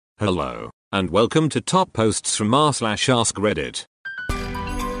Hello, and welcome to Top Posts from r/Ask Reddit.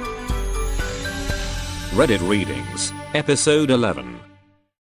 Reddit Readings, Episode 11.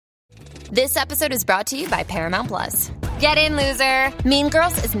 This episode is brought to you by Paramount Plus. Get in, loser! Mean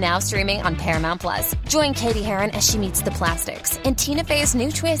Girls is now streaming on Paramount Plus. Join Katie Heron as she meets the plastics in Tina Fey's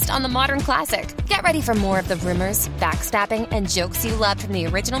new twist on the modern classic. Get ready for more of the rumors, backstabbing, and jokes you loved from the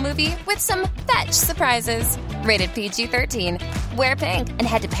original movie with some fetch surprises. Rated PG-13. Wear pink and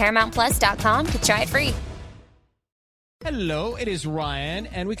head to ParamountPlus.com to try it free. Hello, it is Ryan,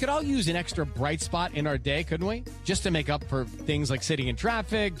 and we could all use an extra bright spot in our day, couldn't we? Just to make up for things like sitting in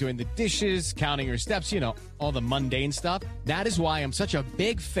traffic, doing the dishes, counting your steps, all the mundane stuff. That is why I'm such a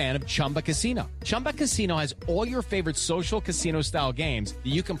big fan of Chumba Casino. Chumba Casino has all your favorite social casino-style games that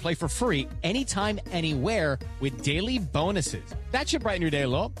you can play for free anytime, anywhere with daily bonuses. That should brighten your day a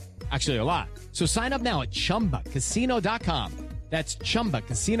little. Actually, a lot. So sign up now at ChumbaCasino.com. That's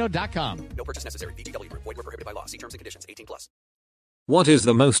ChumbaCasino.com. No purchase necessary. VGW Group. Void where prohibited by law. See terms and conditions. 18+. What is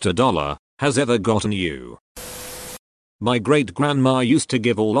the most $1 has ever gotten you? My great-grandma used to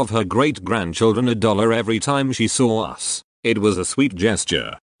give all of her great-grandchildren $1 every time she saw us. It was a sweet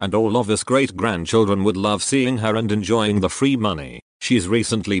gesture, and all of us great-grandchildren would love seeing her and enjoying the free money. She's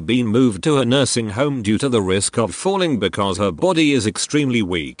recently been moved to a nursing home due to the risk of falling because her body is extremely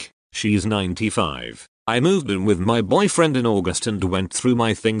weak. She's 95. I moved in with my boyfriend in August and went through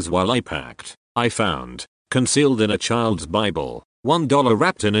my things while I packed. I found, concealed in a child's Bible, $1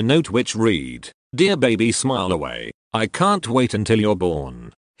 wrapped in a note which read, "Dear baby, smile away. I can't wait until you're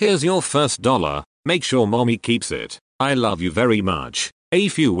born. Here's your first $1. Make sure mommy keeps it. I love you very much." A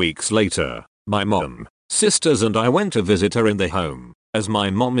few weeks later, my mom, sisters and I went to visit her in the home. As my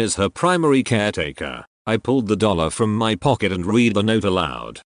mom is her primary caretaker, I pulled the $1 from my pocket and read the note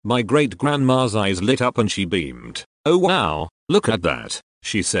aloud. My great-grandma's eyes lit up and she beamed. "Oh wow, look at that,"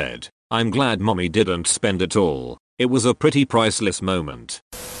 she said. "I'm glad mommy didn't spend it all." It was a pretty priceless moment.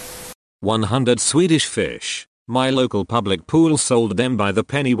 100 Swedish fish. My local public pool sold them by the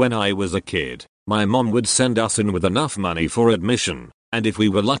penny when I was a kid. My mom would send us in with enough money for admission, and if we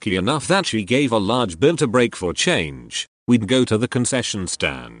were lucky enough that she gave a large bill to break for change, we'd go to the concession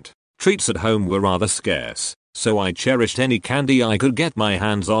stand. Treats at home were rather scarce, so I cherished any candy I could get my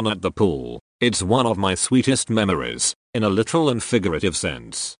hands on at the pool. It's one of my sweetest memories, in a literal and figurative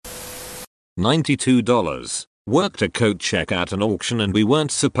sense. $92. Worked a coat check at an auction and we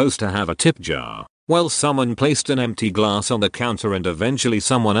weren't supposed to have a tip jar. Well, someone placed an empty glass on the counter and eventually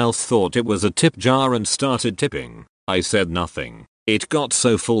someone else thought it was a tip jar and started tipping. I said nothing. It got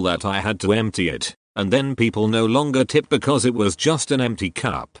so full that I had to empty it, and then people no longer tip because it was just an empty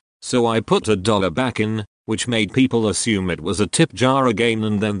cup. So I put $1 back in, which made people assume it was a tip jar again,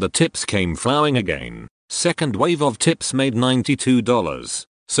 and then the tips came flowing again. Second wave of tips made $92.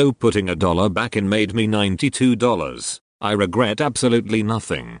 So putting $1 back in made me $92. I regret absolutely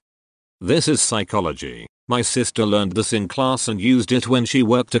nothing. This is psychology. My sister learned this in class and used it when she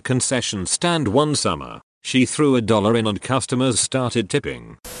worked a concession stand one summer. She threw $1 in and customers started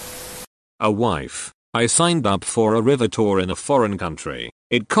tipping. A wife. I signed up for a river tour in a foreign country.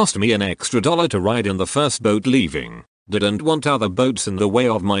 It cost me an extra $1 to ride in the first boat leaving. Didn't want other boats in the way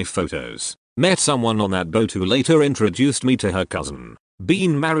of my photos. Met someone on that boat who later introduced me to her cousin.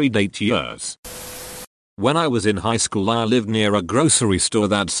 Been married 8 years. When I was in high school I lived near a grocery store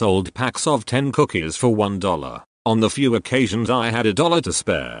that sold packs of 10 cookies for $1. On the few occasions I had $1 to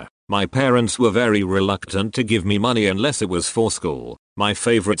spare, my parents were very reluctant to give me money unless it was for school. My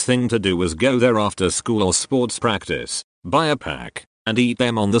favorite thing to do was go there after school or sports practice, buy a pack, and eat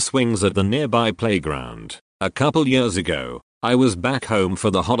them on the swings at the nearby playground. A couple years ago, I was back home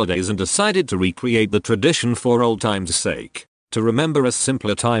for the holidays and decided to recreate the tradition for old time's sake, to remember a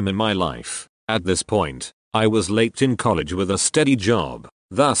simpler time in my life. At this point, I was late in college with a steady job,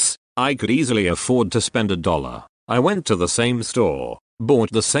 thus, I could easily afford to spend $1. I went to the same store,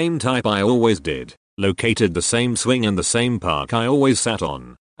 bought the same type I always did, located the same swing in the same park I always sat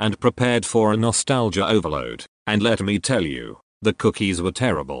on, and prepared for a nostalgia overload. And let me tell you, the cookies were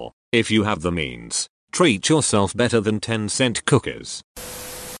terrible. If you have the means, treat yourself better than 10-cent cookies.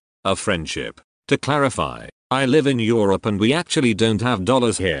 A friendship. To clarify, I live in Europe and we actually don't have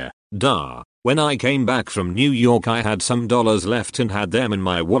dollars here. Duh. When I came back from New York I had some dollars left and had them in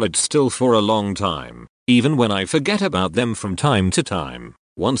my wallet still for a long time, even when I forget about them from time to time.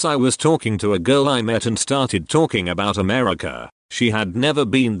 Once I was talking to a girl I met and started talking about America. She had never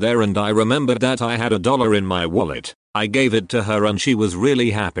been there and I remembered that I had $1 in my wallet. I gave it to her and she was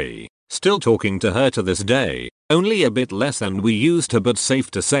really happy. Still talking to her to this day, only a bit less than we used to, but safe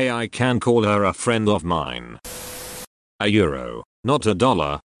to say I can call her a friend of mine. €1, not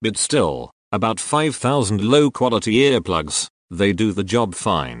 $1. but still, about 5,000 low quality earplugs, they do the job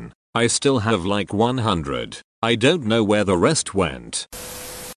fine. I still have like 100. I don't know where the rest went.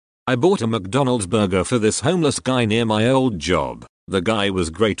 I bought a McDonald's burger for this homeless guy near my old job. The guy was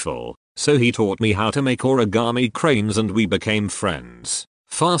grateful, so he taught me how to make origami cranes and we became friends.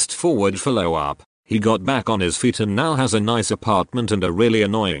 Fast forward follow up, he got back on his feet and now has a nice apartment and a really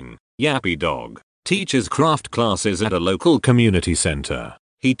annoying, yappy dog. Teaches craft classes at a local community center.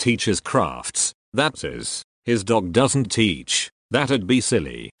 He teaches crafts, that is. His dog doesn't teach. That'd be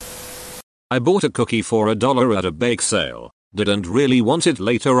silly. I bought a cookie for $1 at a bake sale. Didn't really want it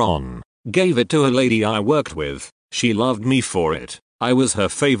later on. Gave it to a lady I worked with. She loved me for it. I was her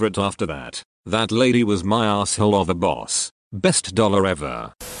favorite after that. That lady was my asshole of a boss. Best dollar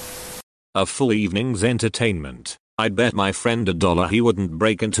ever. A full evening's entertainment. I'd bet my friend $1 he wouldn't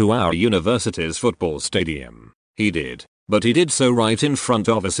break into our university's football stadium. He did, but he did so right in front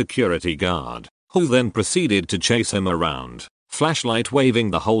of a security guard, who then proceeded to chase him around, flashlight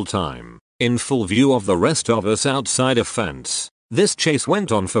waving the whole time, in full view of the rest of us outside a fence. This chase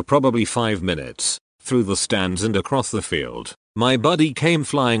went on for probably 5 minutes, through the stands and across the field. My buddy came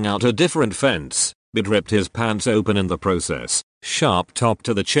flying out a different fence, but ripped his pants open in the process, sharp top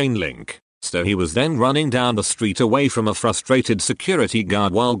to the chain link. So he was then running down the street away from a frustrated security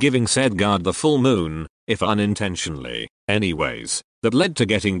guard while giving said guard the full moon, if unintentionally. Anyways, that led to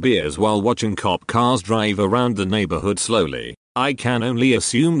getting beers while watching cop cars drive around the neighborhood slowly. I can only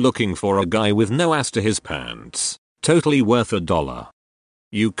assume looking for a guy with no ass to his pants. Totally worth $1.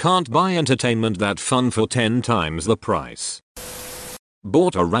 You can't buy entertainment that fun for 10 times the price.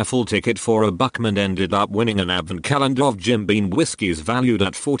 Bought a raffle ticket for $1 and ended up winning an advent calendar of Jim Beam whiskeys valued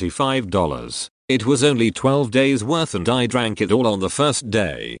at $45. It was only 12 days worth and I drank it all on the first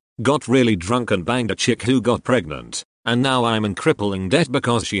day, got really drunk and banged a chick who got pregnant, and now I'm in crippling debt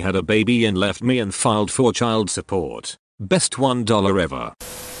because she had a baby and left me and filed for child support. Best $1 ever.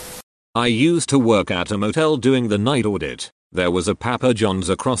 I used to work at a motel doing the night audit. There was a Papa John's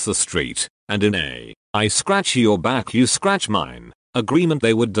across the street, and in a I scratch your back you scratch mine agreement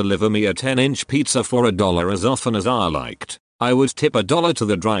they would deliver me a 10-inch pizza for $1 as often as I liked. I would tip $1 to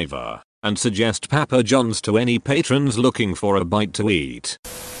the driver, and suggest Papa John's to any patrons looking for a bite to eat.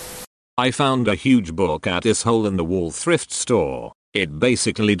 I found a huge book at this hole-in-the-wall thrift store. It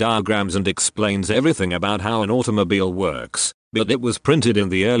basically diagrams and explains everything about how an automobile works, but it was printed in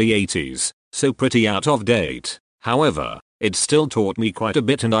the early 80s, so pretty out of date. However, it still taught me quite a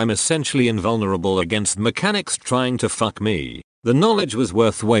bit and I'm essentially invulnerable against mechanics trying to fuck me. The knowledge was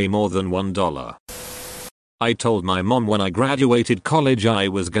worth way more than $1. I told my mom when I graduated college I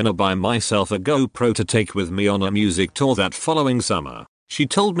was gonna buy myself a GoPro to take with me on a music tour that following summer. She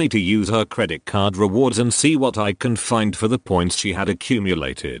told me to use her credit card rewards and see what I can find for the points she had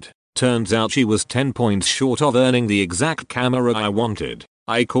accumulated. Turns out she was 10 points short of earning the exact camera I wanted.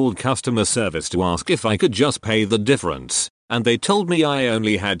 I called customer service to ask if I could just pay the difference, and they told me I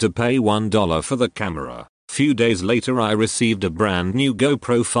only had to pay $1 for the camera. Few days later I received a brand new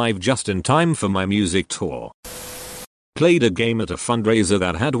GoPro 5 just in time for my music tour. Played a game at a fundraiser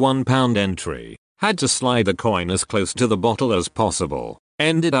that had £1 entry. Had to slide a coin as close to the bottle as possible.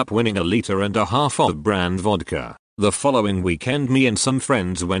 Ended up winning 1.5 liters of brand vodka. The following weekend me and some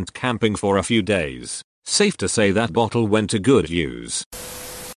friends went camping for a few days. Safe to say that bottle went to good use.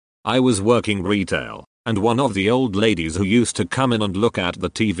 I was working retail, and one of the old ladies who used to come in and look at the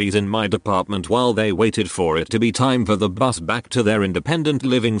TVs in my department while they waited for it to be time for the bus back to their independent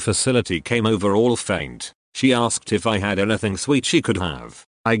living facility came over all faint. She asked if I had anything sweet she could have.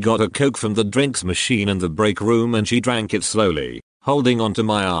 I got a Coke from the drinks machine in the break room and she drank it slowly, holding onto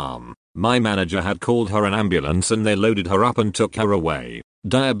my arm. My manager had called her an ambulance and they loaded her up and took her away.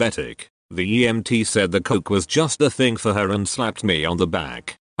 Diabetic. The EMT said the Coke was just the thing for her and slapped me on the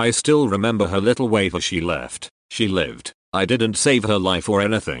back. I still remember her little wave as she left. She lived. I didn't save her life or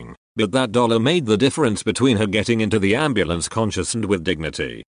anything, but that dollar made the difference between her getting into the ambulance conscious and with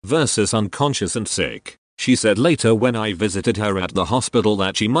dignity, versus unconscious and sick. She said later when I visited her at the hospital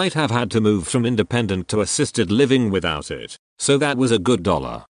that she might have had to move from independent to assisted living without it. So that was a good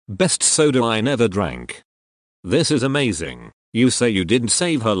 $1. Best soda I never drank. This is amazing. You say you didn't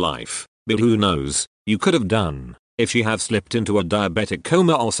save her life, but who knows, you could have done. If she have slipped into a diabetic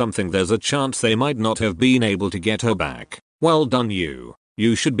coma or something there's a chance they might not have been able to get her back. Well done you.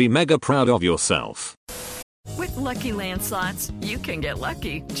 You should be mega proud of yourself. With Lucky Land Slots, you can get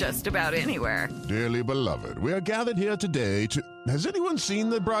lucky just about anywhere. Dearly beloved, we are gathered here today to... Has anyone seen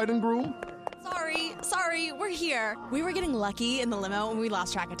the bride and groom? Sorry, we're here. We were getting lucky in the limo and we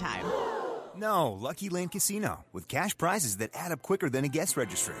lost track of time. No, Lucky Land Casino, with cash prizes that add up quicker than a guest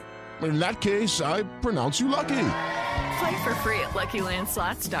registry. In that case, I pronounce you lucky. Play for free at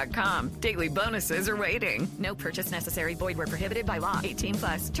LuckyLandSlots.com. Daily bonuses are waiting. No purchase necessary. Void where prohibited by law. 18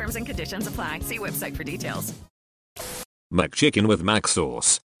 plus. Terms and conditions apply. See website for details. McChicken with Mac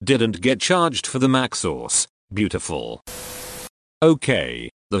sauce. Didn't get charged for the Mac sauce. Beautiful. Okay,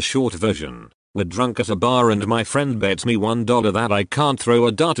 the short version. We're drunk at a bar and my friend bets me $1 that I can't throw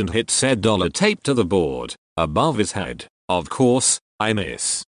a dart and hit said dollar taped to the board, above his head. Of course, I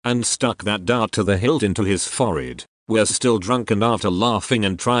miss, and stuck that dart to the hilt into his forehead. We're still drunk and after laughing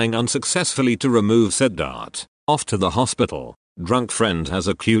and trying unsuccessfully to remove said dart, off to the hospital. Drunk friend has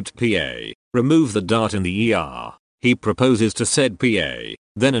acute PA. Remove the dart in the ER. He proposes to said PA.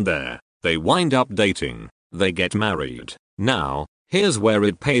 Then and there, they wind up dating. They get married. Now, here's where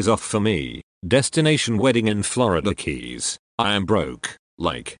it pays off for me. Destination wedding in Florida Keys. I am broke.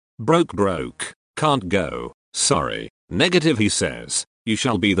 Like, broke. Can't go. Sorry. Negative, he says. You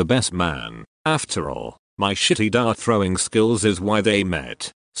shall be the best man. After all, my shitty dart throwing skills is why they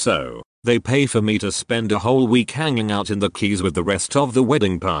met. So, they pay for me to spend a whole week hanging out in the Keys with the rest of the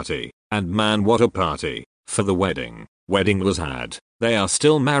wedding party. And man, what a party. For the wedding. Wedding was had. They are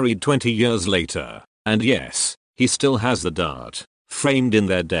still married 20 years later. And yes, he still has the dart. Framed in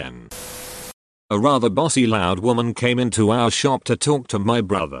their den. A rather bossy loud woman came into our shop to talk to my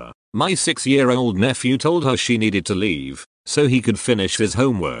brother. My 6-year-old nephew told her she needed to leave, so he could finish his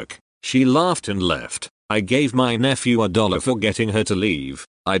homework. She laughed and left. I gave my nephew $1 for getting her to leave.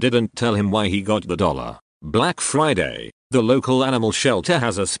 I didn't tell him why he got the dollar. Black Friday. The local animal shelter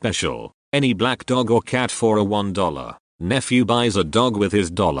has a special. Any black dog or cat for a $1. Nephew buys a dog with his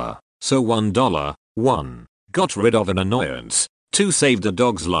dollar. So $1. 1. Got rid of an annoyance. 2. Saved a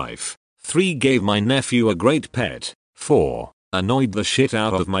dog's life. 3. Gave my nephew a great pet. 4. Annoyed the shit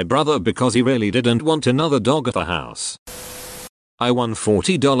out of my brother because he really didn't want another dog at the house. I won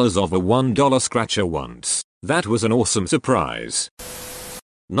 $40 off a $1 scratcher once. That was an awesome surprise.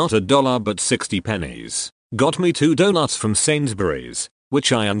 Not a dollar but 60 pennies. Got me 2 donuts from Sainsbury's,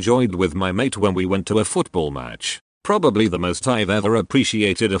 which I enjoyed with my mate when we went to a football match. Probably the most I've ever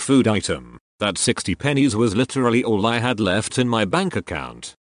appreciated a food item. That 60 pennies was literally all I had left in my bank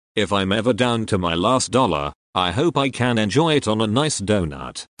account. If I'm ever down to my last dollar, I hope I can enjoy it on a nice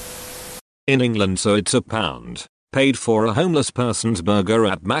donut. In England, so it's £1. Paid for a homeless person's burger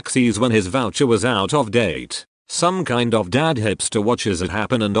at Max's when his voucher was out of date. Some kind of dad hipster watches it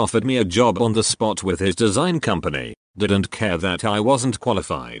happen and offered me a job on the spot with his design company. Didn't care that I wasn't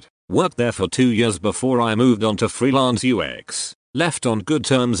qualified. Worked there for 2 years before I moved on to freelance UX. Left on good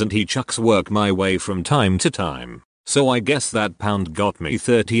terms and he chucks work my way from time to time. So I guess that pound got me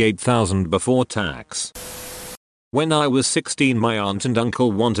 $38,000 before tax. When I was 16, my aunt and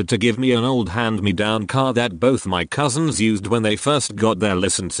uncle wanted to give me an old hand-me-down car that both my cousins used when they first got their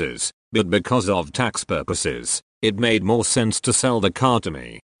licenses, but because of tax purposes, it made more sense to sell the car to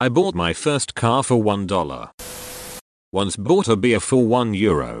me. I bought my first car for $1. Once bought a beer for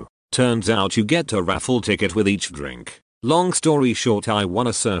 €1. Turns out you get a raffle ticket with each drink. Long story short, I won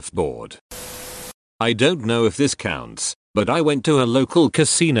a surfboard. I don't know if this counts, but I went to a local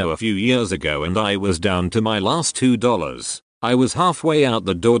casino a few years ago and I was down to my last $2. I was halfway out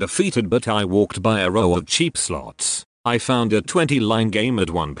the door defeated, but I walked by a row of cheap slots. I found a 20-line game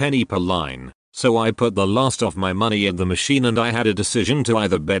at 1 penny per line, so I put the last of my money in the machine and I had a decision to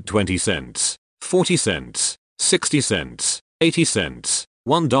either bet 20 cents, 40 cents, 60 cents, 80 cents,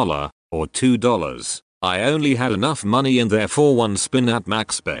 $1, or $2. I only had enough money in there for one spin at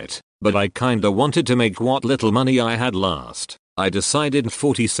MaxBet, but I kinda wanted to make what little money I had last. I decided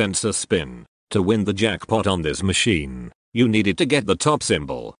 40 cents a spin. To win the jackpot on this machine, you needed to get the top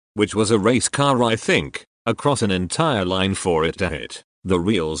symbol, which was a race car I think, across an entire line for it to hit. The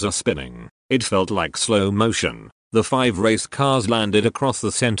reels are spinning. It felt like slow motion. The 5 race cars landed across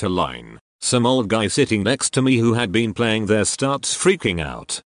the center line. Some old guy sitting next to me who had been playing there starts freaking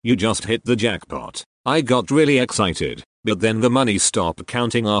out. You just hit the jackpot. I got really excited, but then the money stopped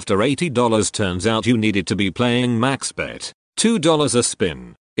counting after $80. Turns out you needed to be playing MaxBet, $2 a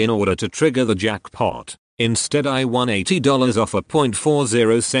spin, in order to trigger the jackpot. Instead I won $80 off a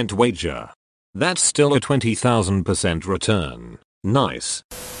 0.40 cent wager. That's still a 20,000% return. Nice.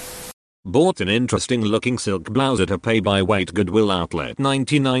 Bought an interesting looking silk blouse at a pay-by-weight Goodwill outlet,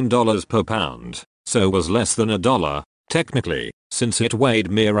 $99 per pound, so was less than $1, technically, since it weighed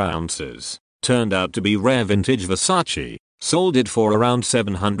mere ounces. Turned out to be rare vintage Versace, sold it for around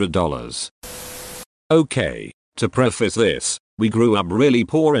 $700. Okay, to preface this, We grew up really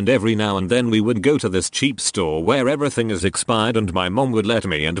poor and every now and then we would go to this cheap store where everything is expired and my mom would let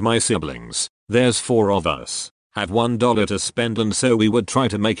me and my siblings, there's 4 of us, have $1 to spend and so we would try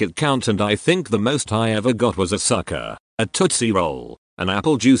to make it count and I think the most I ever got was a sucker, a Tootsie Roll, an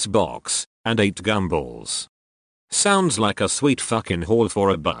apple juice box, and 8 gumballs. Sounds like a sweet fucking haul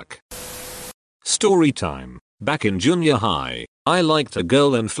for $1. Story time. Back in junior high, I liked a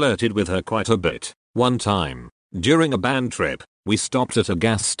girl and flirted with her quite a bit. One time, during a band trip, we stopped at a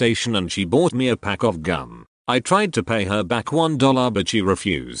gas station and she bought me a pack of gum. I tried to pay her back $1 but she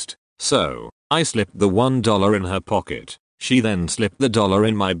refused. So, I slipped the $1 in her pocket. She then slipped the dollar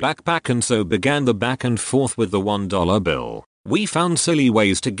in my backpack and so began the back and forth with the $1 bill. We found silly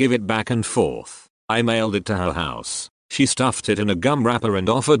ways to give it back and forth. I mailed it to her house. She stuffed it in a gum wrapper and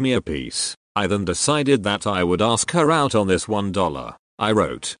offered me a piece. I then decided that I would ask her out on this $1. I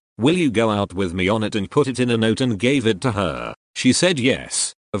wrote, "Will you go out with me?" on it and put it in a note and gave it to her. She said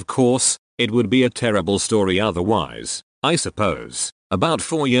yes. Of course, it would be a terrible story otherwise, I suppose. About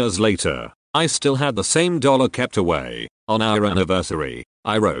 4 years later, I still had the same dollar kept away. On our anniversary,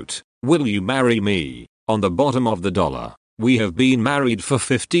 I wrote, "Will you marry me?" on the bottom of the dollar. We have been married for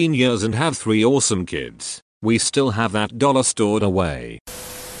 15 years and have 3 awesome kids. We still have that dollar stored away.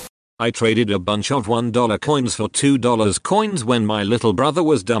 I traded a bunch of $1 coins for $2 coins when my little brother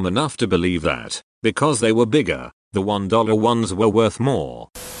was dumb enough to believe that, because they were bigger, the $1 ones were worth more.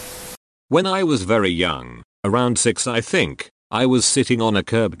 When I was very young, around 6 I think, I was sitting on a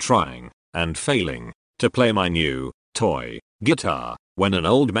curb trying, and failing, to play my new, toy, guitar, when an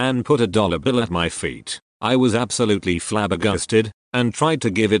old man put a dollar bill at my feet. I was absolutely flabbergasted, and tried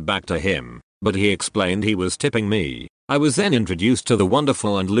to give it back to him, but he explained he was tipping me. I was then introduced to the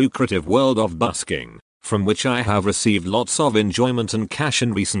wonderful and lucrative world of busking, from which I have received lots of enjoyment and cash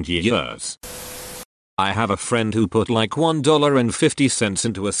in recent years. I have a friend who put like $1.50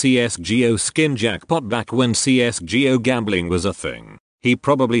 into a CSGO skin jackpot back when CSGO gambling was a thing. He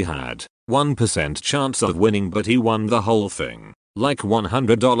probably had 1% chance of winning but he won the whole thing. Like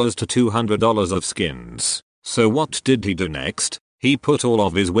 $100 to $200 of skins. So what did he do next? He put all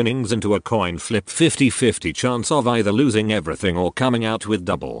of his winnings into a coin flip 50-50 chance of either losing everything or coming out with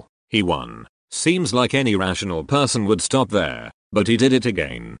double. He won. Seems like any rational person would stop there, but he did it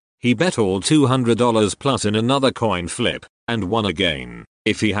again. He bet all $200 plus in another coin flip, and won again.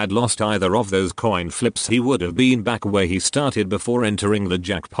 If he had lost either of those coin flips he would have been back where he started before entering the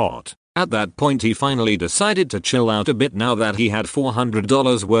jackpot. At that point he finally decided to chill out a bit now that he had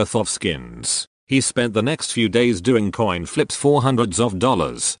 $400 worth of skins. He spent the next few days doing coin flips for hundreds of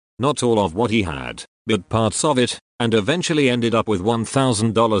dollars, not all of what he had, but parts of it, and eventually ended up with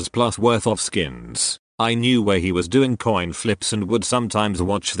 $1,000 plus worth of skins. I knew where he was doing coin flips and would sometimes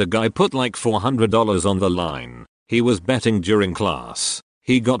watch the guy put like $400 on the line. He was betting during class.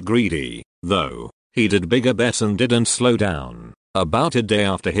 He got greedy, though. He did bigger bets and didn't slow down. About a day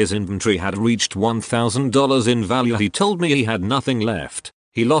after his inventory had reached $1,000 in value he told me he had nothing left.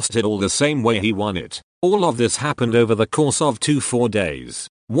 He lost it all the same way he won it. All of this happened over the course of 4 days.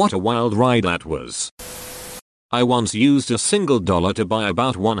 What a wild ride that was. I once used a single dollar to buy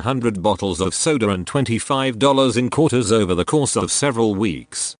about 100 bottles of soda and $25 in quarters over the course of several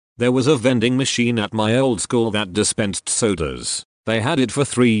weeks. There was a vending machine at my old school that dispensed sodas. They had it for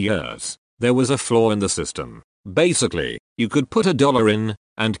 3 years. There was a flaw in the system. Basically, you could put $1 in,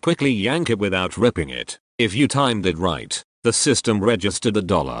 and quickly yank it without ripping it. If you timed it right, the system registered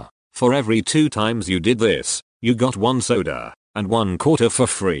 $1. For every 2 times you did this, you got 1 soda, and 1 quarter for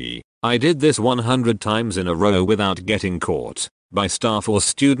free. I did this 100 times in a row without getting caught, by staff or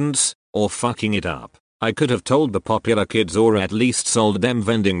students, or fucking it up. I could have told the popular kids or at least sold them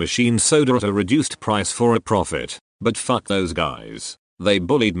vending machine soda at a reduced price for a profit, but fuck those guys. They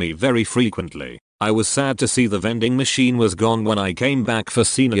bullied me very frequently. I was sad to see the vending machine was gone when I came back for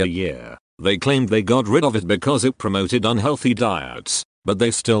senior year. They claimed they got rid of it because it promoted unhealthy diets, but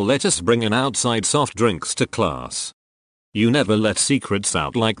they still let us bring in outside soft drinks to class. You never let secrets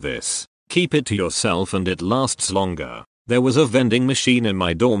out like this. Keep it to yourself and it lasts longer. There was a vending machine in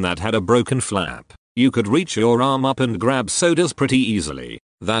my dorm that had a broken flap. You could reach your arm up and grab sodas pretty easily.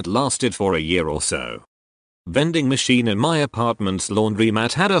 That lasted for a year or so. Vending machine in my apartment's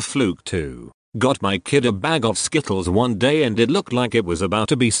laundromat had a fluke too. Got my kid a bag of Skittles one day and it looked like it was about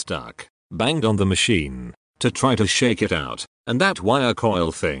to be stuck. Banged on the machine to try to shake it out, and that wire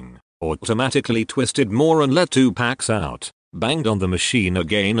coil thing automatically twisted more and let 2 packs out. Banged on the machine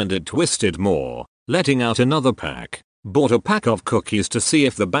again and it twisted more, letting out another pack. Bought a pack of cookies to see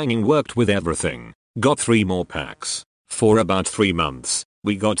if the banging worked with everything. Got 3 more packs. For about 3 months,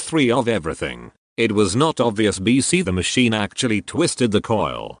 we got 3 of everything. It was not obvious BC the machine actually twisted the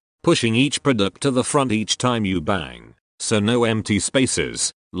coil, pushing each product to the front each time you bang, so no empty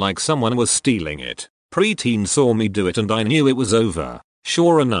spaces, like someone was stealing it. Preteen saw me do it and I knew it was over.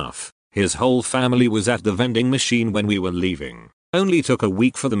 Sure enough, his whole family was at the vending machine when we were leaving. Only took a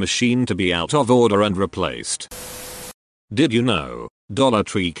week for the machine to be out of order and replaced. Did you know Dollar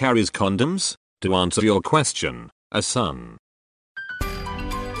Tree carries condoms? To answer your question, a son.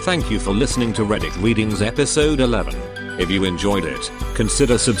 Thank you for listening to Reddit Readings episode 11. If you enjoyed it,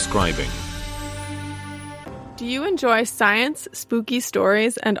 consider subscribing. Do you enjoy science, spooky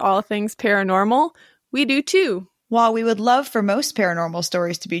stories, and all things paranormal? We do too. While we would love for most paranormal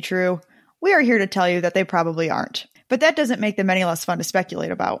stories to be true, we are here to tell you that they probably aren't. But that doesn't make them any less fun to speculate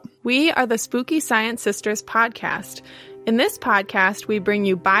about. We are the Spooky Science Sisters podcast. In this podcast, we bring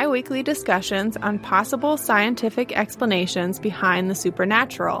you bi-weekly discussions on possible scientific explanations behind the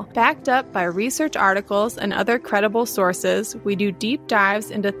supernatural. Backed up by research articles and other credible sources, we do deep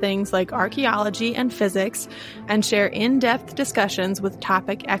dives into things like archaeology and physics, and share in-depth discussions with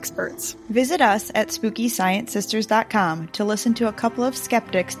topic experts. Visit us at SpookyScienceSisters.com to listen to a couple of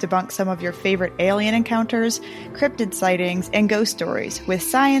skeptics debunk some of your favorite alien encounters, cryptid sightings, and ghost stories with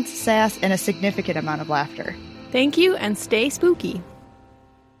science, sass, and a significant amount of laughter. Thank you, and stay spooky.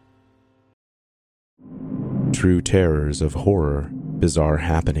 True terrors of horror, bizarre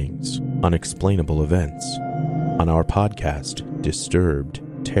happenings, unexplainable events. On our podcast, Disturbed,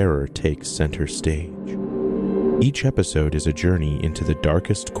 terror takes center stage. Each episode is a journey into the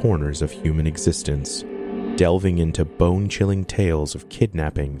darkest corners of human existence, delving into bone-chilling tales of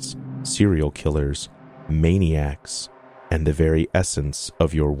kidnappings, serial killers, maniacs, and the very essence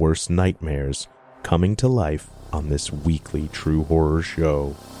of your worst nightmares coming to life on this weekly true horror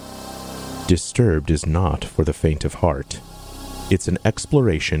show. Disturbed is not for the faint of heart. It's an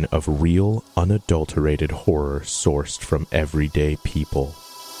exploration of real, unadulterated horror sourced from everyday people.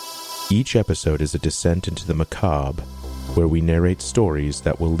 Each episode is a descent into the macabre, where we narrate stories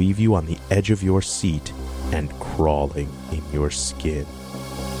that will leave you on the edge of your seat and crawling in your skin.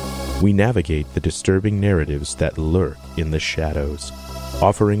 We navigate the disturbing narratives that lurk in the shadows,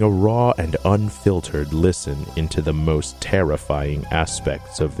 offering a raw and unfiltered listen into the most terrifying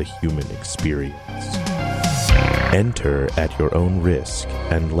aspects of the human experience. Enter at your own risk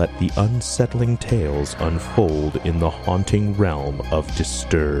and let the unsettling tales unfold in the haunting realm of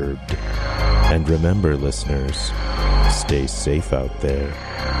Disturbed. And remember, listeners, stay safe out there.